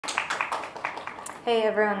Hey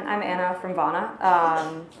everyone, I'm Anna from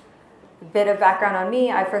Vana. Bit of background on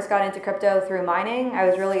me, I first got into crypto through mining. I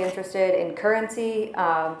was really interested in currency,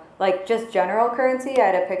 like just general currency. I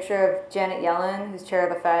had a picture of Janet Yellen, who's chair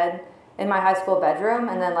of the Fed, in my high school bedroom,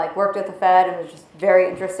 and then like worked at the Fed and was just very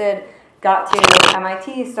interested. Got to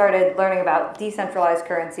MIT, started learning about decentralized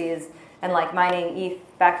currencies and like mining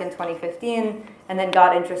ETH back in 2015, and then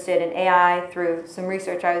got interested in AI through some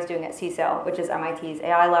research I was doing at CSAIL, which is MIT's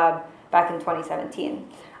AI lab, back in 2017.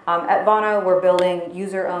 At Vana, we're building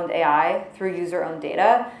user-owned AI through user-owned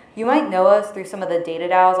data. You might know us through some of the data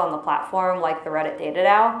DAOs on the platform, like the Reddit data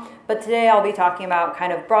DAO, but today I'll be talking about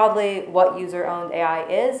kind of broadly what user-owned AI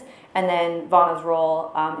is, and then Vana's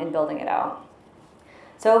role in building it out.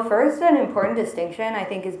 So first, an important distinction, I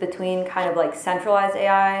think, is between kind of like centralized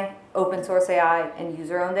AI, open source AI, and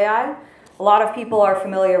user-owned AI. A lot of people are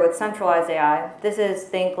familiar with centralized AI. This is,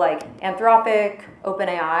 think like Anthropic,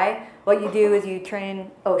 OpenAI. What you do is you train,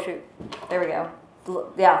 oh shoot, there we go.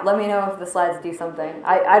 Yeah, let me know if the slides do something.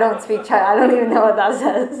 I don't speak Chinese, I don't even know what that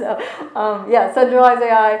says. So yeah, centralized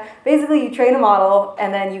AI, basically you train a model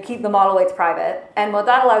and then you keep the model weights private. And what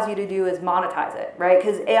that allows you to do is monetize it, right?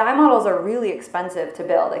 Because AI models are really expensive to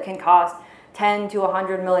build. It can cost $10 to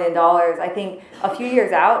 $100 million. I think a few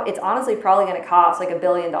years out, it's honestly probably going to cost like $1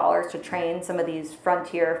 billion to train some of these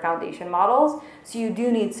frontier foundation models. So you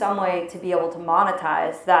do need some way to be able to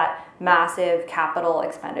monetize that massive capital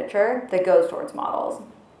expenditure that goes towards models.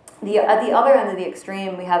 At the other end of the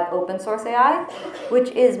extreme, we have open source AI, which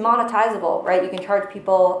is monetizable, right? You can charge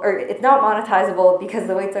people, or it's not monetizable because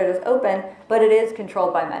the weights are just open, but it is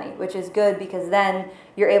controlled by many, which is good because then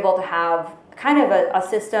you're able to have kind of a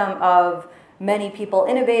system of many people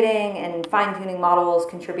innovating and fine-tuning models,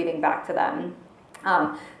 contributing back to them.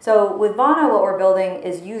 So with Vana, what we're building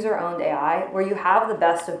is user-owned AI, where you have the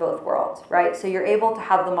best of both worlds, right? So you're able to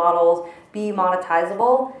have the models be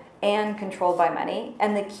monetizable and controlled by many.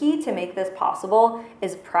 And the key to make this possible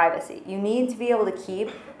is privacy. You need to be able to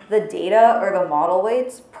keep the data or the model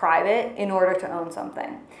weights private in order to own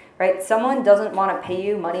something, right? Someone doesn't want to pay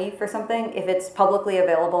you money for something if it's publicly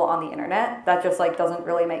available on the internet. That just like doesn't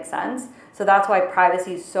really make sense. So that's why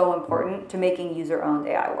privacy is so important to making user-owned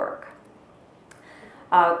AI work.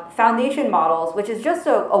 Foundation models, which is just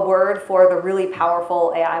a word for the really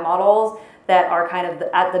powerful AI models that are kind of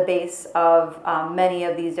at the base of many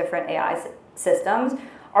of these different AI systems,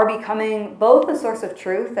 are becoming both a source of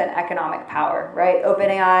truth and economic power, right?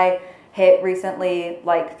 OpenAI hit recently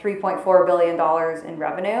like $3.4 billion in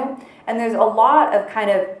revenue. And there's a lot of kind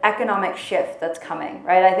of economic shift that's coming,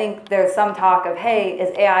 right? I think there's some talk of, hey,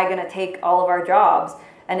 is AI gonna take all of our jobs?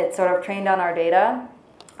 And it's sort of trained on our data.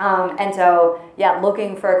 And so, yeah,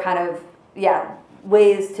 looking for kind of, yeah,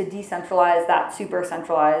 ways to decentralize that super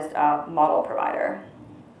centralized model provider.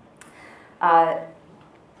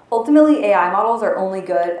 Ultimately, AI models are only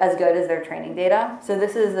good as their training data. So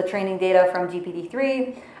this is the training data from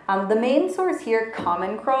GPT-3. The main source here,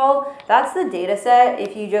 Common Crawl, that's the data set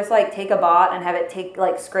if you just like take a bot and have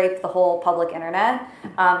it scrape the whole public internet.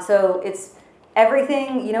 So it's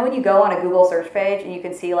everything, you know, when you go on a Google search page and you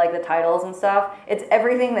can see like the titles and stuff, it's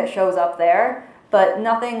everything that shows up there, but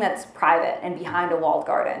nothing that's private and behind a walled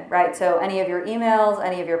garden, right? So any of your emails,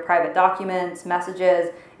 any of your private documents,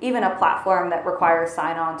 messages, even a platform that requires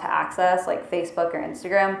sign-on to access like Facebook or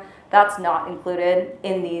Instagram, that's not included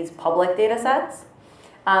in these public data sets.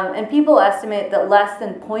 And people estimate that less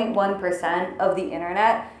than 0.1% of the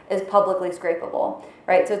internet is publicly scrapable,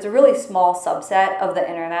 right? So it's a really small subset of the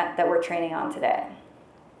internet that we're training on today.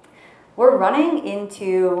 We're running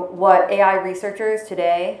into what AI researchers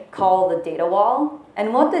today call the data wall.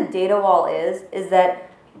 And what the data wall is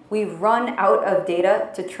that we've run out of data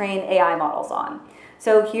to train AI models on.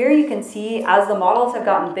 So here you can see as the models have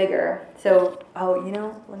gotten bigger, so, oh, you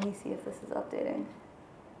know, let me see if this is updating.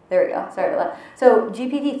 There we go, sorry about that. So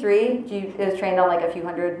GPT-3 is trained on like a few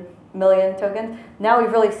 100 million tokens. Now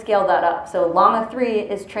we've really scaled that up. So Llama 3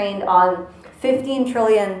 is trained on 15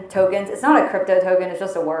 trillion tokens. It's not a crypto token, it's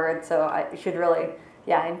just a word. So I should really,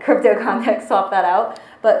 yeah, in crypto context, swap that out.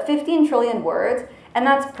 But 15 trillion words, and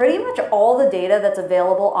that's pretty much all the data that's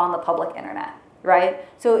available on the public internet, right?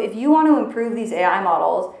 So if you want to improve these AI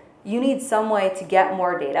models, you need some way to get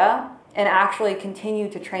more data and actually continue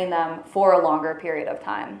to train them for a longer period of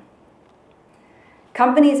time.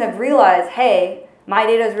 Companies have realized, hey, my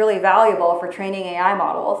data is really valuable for training AI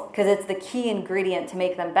models because it's the key ingredient to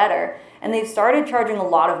make them better. And they've started charging a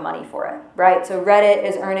lot of money for it, right? So Reddit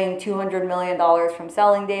is earning $200 million from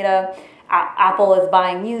selling data. Apple is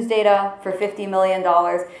buying news data for $50 million.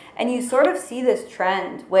 And you sort of see this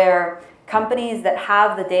trend where companies that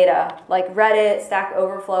have the data, like Reddit, Stack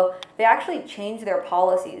Overflow, they actually change their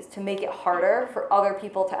policies to make it harder for other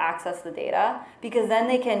people to access the data, because then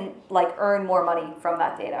they can like earn more money from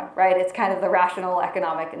that data, right? It's kind of the rational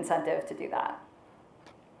economic incentive to do that.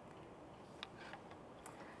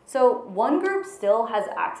 So one group still has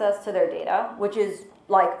access to their data, which is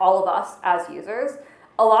like all of us as users.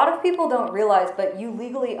 A lot of people don't realize, but you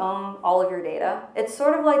legally own all of your data. It's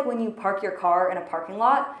sort of like when you park your car in a parking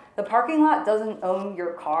lot. The parking lot doesn't own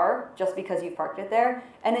your car just because you parked it there.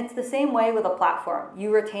 And it's the same way with a platform.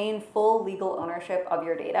 You retain full legal ownership of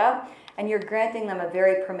your data, and you're granting them a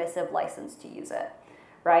very permissive license to use it,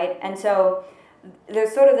 right? And so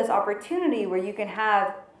there's sort of this opportunity where you can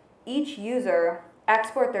have each user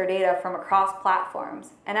export their data from across platforms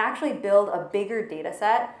and actually build a bigger data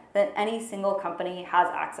set than any single company has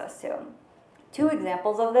access to. Two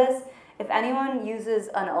examples of this: if anyone uses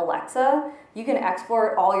an Alexa, you can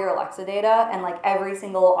export all your Alexa data and like every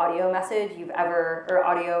single audio message you've ever, or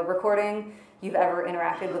audio recording you've ever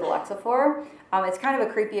interacted with Alexa for. It's kind of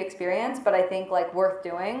a creepy experience, but I think like worth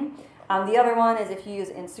doing. The other one is if you use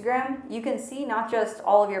Instagram, you can see not just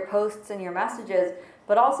all of your posts and your messages,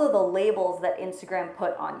 but also the labels that Instagram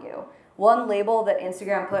put on you. One label that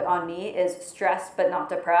Instagram put on me is stressed but not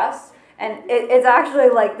depressed. And it's actually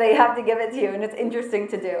like they have to give it to you, and it's interesting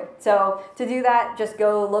to do. So to do that, just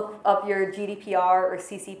go look up your GDPR or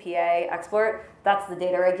CCPA export. That's the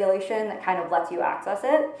data regulation that kind of lets you access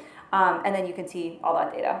it. And then you can see all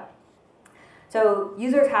that data. So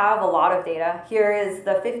users have a lot of data. Here is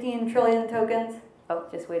the 15 trillion tokens. Oh,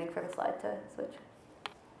 just waiting for the slide to switch.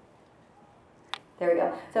 There we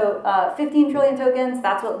go. So 15 trillion tokens,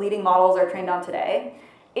 that's what leading models are trained on today.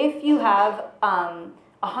 If you have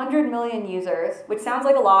 100 million users, which sounds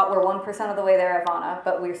like a lot, we're 1% of the way there at Vana,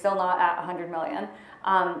 but we're still not at 100 million,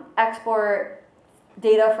 export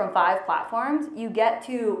data from 5 platforms, you get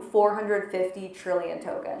to 450 trillion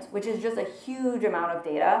tokens, which is just a huge amount of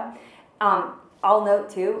data. I'll note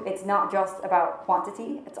too, it's not just about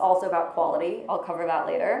quantity, it's also about quality. I'll cover that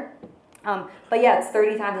later. But yeah, it's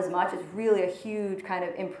 30 times as much. It's really a huge kind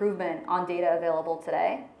of improvement on data available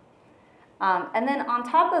today. And then on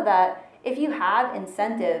top of that, if you have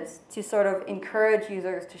incentives to sort of encourage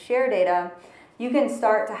users to share data, you can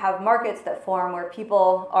start to have markets that form where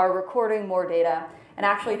people are recording more data and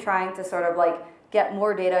actually trying to sort of like get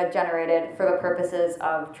more data generated for the purposes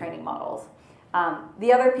of training models.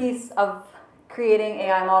 The other piece of creating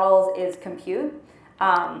AI models is compute.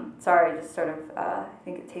 Sorry, just sort of, I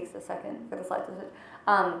think it takes a second for the slide to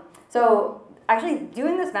switch. So actually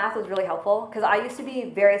doing this math was really helpful, because I used to be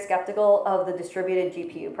very skeptical of the distributed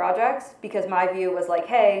GPU projects, because my view was like,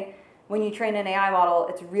 hey, when you train an AI model,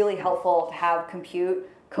 it's really helpful to have compute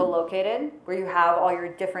co-located, where you have all your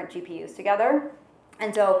different GPUs together.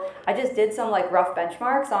 And so I just did some like rough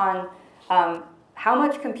benchmarks on how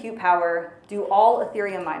much compute power do all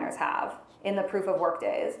Ethereum miners have in the proof of work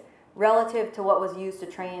days relative to what was used to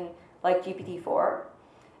train like GPT-4.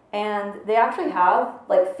 And they actually have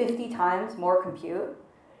like 50 times more compute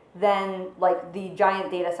than like the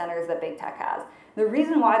giant data centers that big tech has. The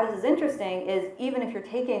reason why this is interesting is even if you're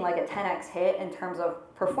taking like a 10x hit in terms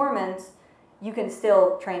of performance, you can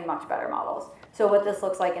still train much better models. So what this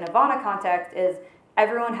looks like in a Vana context is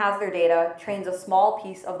everyone has their data, trains a small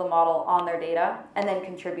piece of the model on their data, and then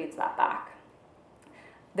contributes that back.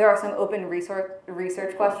 There are some open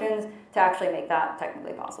research questions to actually make that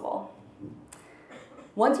technically possible.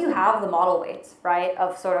 Once you have the model weights, right,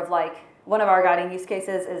 of sort of like, one of our guiding use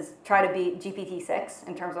cases is try to beat GPT-6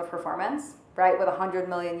 in terms of performance, right, with 100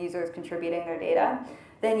 million users contributing their data.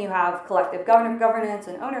 Then you have collective governance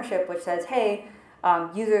and ownership, which says, hey,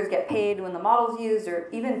 users get paid when the model's used, or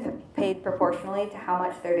even paid proportionally to how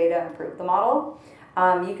much their data improved the model.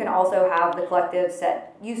 You can also have the collective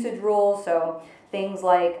set usage rules, so things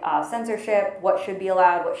like censorship, what should be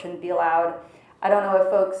allowed, what shouldn't be allowed. I don't know if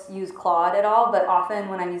folks use Claude at all, but often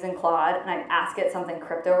when I'm using Claude and I ask it something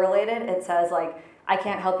crypto related, it says like, I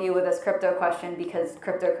can't help you with this crypto question because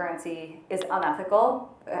cryptocurrency is unethical,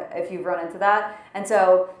 if you've run into that. And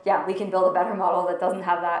so, yeah, we can build a better model that doesn't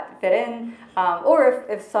have that fit in. Or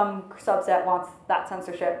if some subset wants that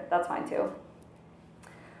censorship, that's fine too.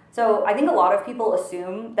 So I think a lot of people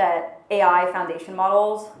assume that AI foundation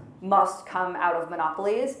models must come out of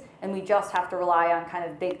monopolies, and we just have to rely on kind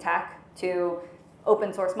of big tech to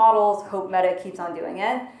open source models, hope Meta keeps on doing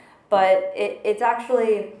it. But it's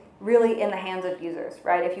actually really in the hands of users,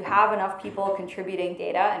 right? If you have enough people contributing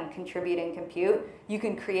data and contributing compute, you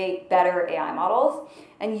can create better AI models.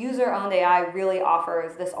 And user-owned AI really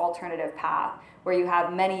offers this alternative path where you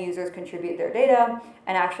have many users contribute their data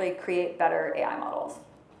and actually create better AI models.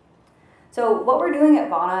 So what we're doing at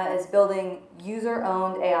Vana is building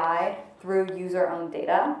user-owned AI through user-owned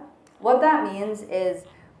data. What that means is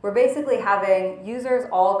we're basically having users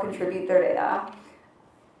all contribute their data.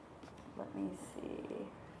 Let me see.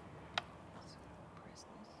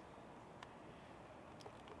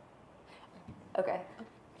 Okay.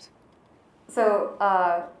 So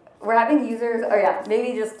we're having users,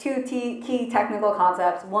 maybe just two key technical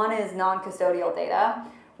concepts. One is non-custodial data.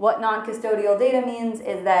 What non-custodial data means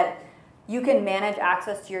is that you can manage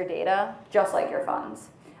access to your data just like your funds.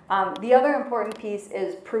 The other important piece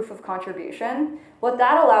is proof of contribution. What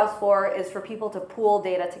that allows for is for people to pool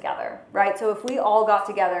data together, right? So if we all got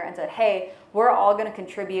together and said, hey, we're all going to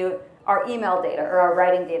contribute our email data or our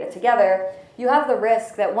writing data together, you have the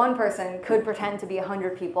risk that one person could pretend to be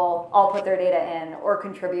 100 people, all put their data in, or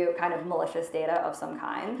contribute kind of malicious data of some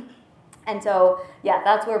kind. And so, yeah,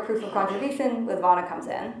 that's where proof of contribution with Vana comes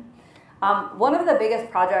in. One of the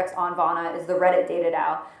biggest projects on Vana is the Reddit Data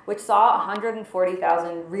DAO, which saw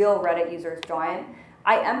 140,000 real Reddit users join.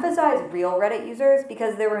 I emphasize real Reddit users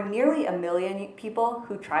because there were nearly 1 million people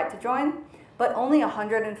who tried to join, but only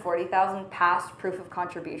 140,000 passed proof of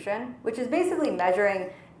contribution, which is basically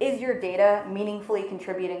measuring, is your data meaningfully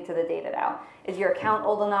contributing to the data DAO? Is your account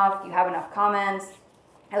old enough? Do you have enough comments?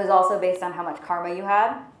 It was also based on how much karma you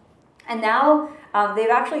had. And now they've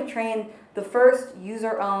actually trained the first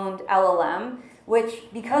user-owned LLM, which,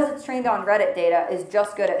 because it's trained on Reddit data, is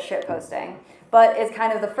just good at shitposting, but is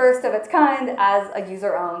kind of the first of its kind as a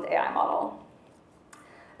user-owned AI model.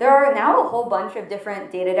 There are now a whole bunch of different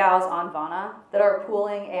data DAOs on Vana that are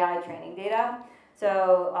pooling AI training data.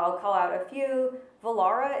 So I'll call out a few.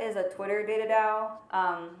 Valara is a Twitter data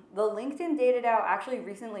DAO. The LinkedIn data DAO actually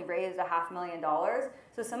recently raised $500,000.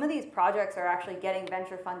 So some of these projects are actually getting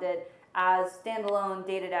venture funded as standalone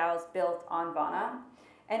data DAOs built on Vana.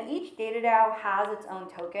 And each data DAO has its own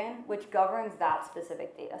token, which governs that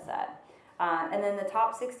specific data set. And then the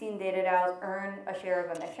top 16 data DAOs earn a share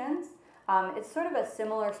of emissions. It's sort of a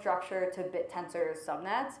similar structure to BitTensor's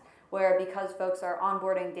subnets, where because folks are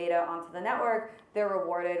onboarding data onto the network, they're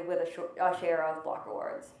rewarded with a share of block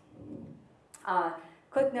rewards.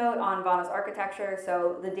 Quick note on Vana's architecture.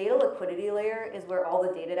 So the data liquidity layer is where all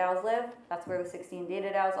the data DAOs live. That's where the 16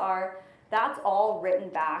 data DAOs are. That's all written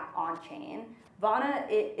back on chain. Vana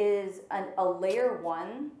is a layer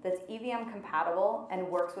 1 that's EVM compatible and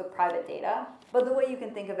works with private data. But the way you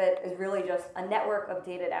can think of it is really just a network of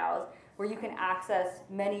data DAOs where you can access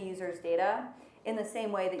many users' data in the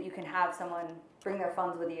same way that you can have someone bring their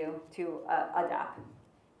funds with you to a DApp.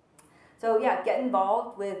 So yeah, get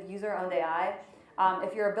involved with user-owned AI.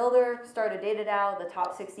 If you're a builder, start a data DAO. The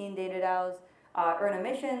top 16 data DAOs earn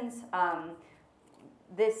emissions.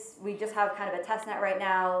 We just have kind of a test net right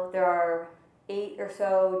now. There are 8 or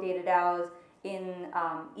so data DAOs in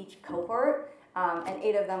each cohort, and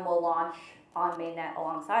 8 of them will launch on mainnet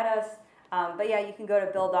alongside us. But yeah, you can go to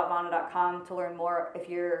build.vana.com to learn more if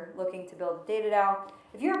you're looking to build a data DAO.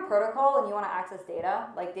 If you're a protocol and you want to access data,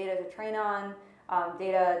 like data to train on,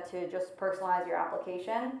 data to just personalize your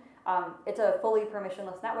application, it's a fully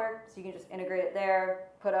permissionless network, so you can just integrate it there,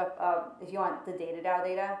 put up, if you want the data DAO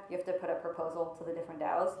data, you have to put a proposal to the different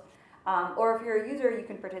DAOs. Or if you're a user, you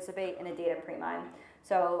can participate in a data pre-mine.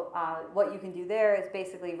 So what you can do there is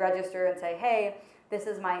basically register and say, hey, this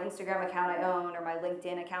is my Instagram account I own or my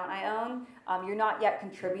LinkedIn account I own. You're not yet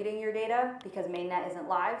contributing your data because mainnet isn't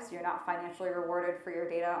live, so you're not financially rewarded for your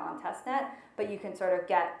data on testnet, but you can sort of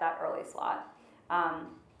get that early slot.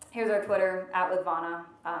 Here's our Twitter, @withvana.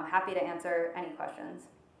 Happy to answer any questions.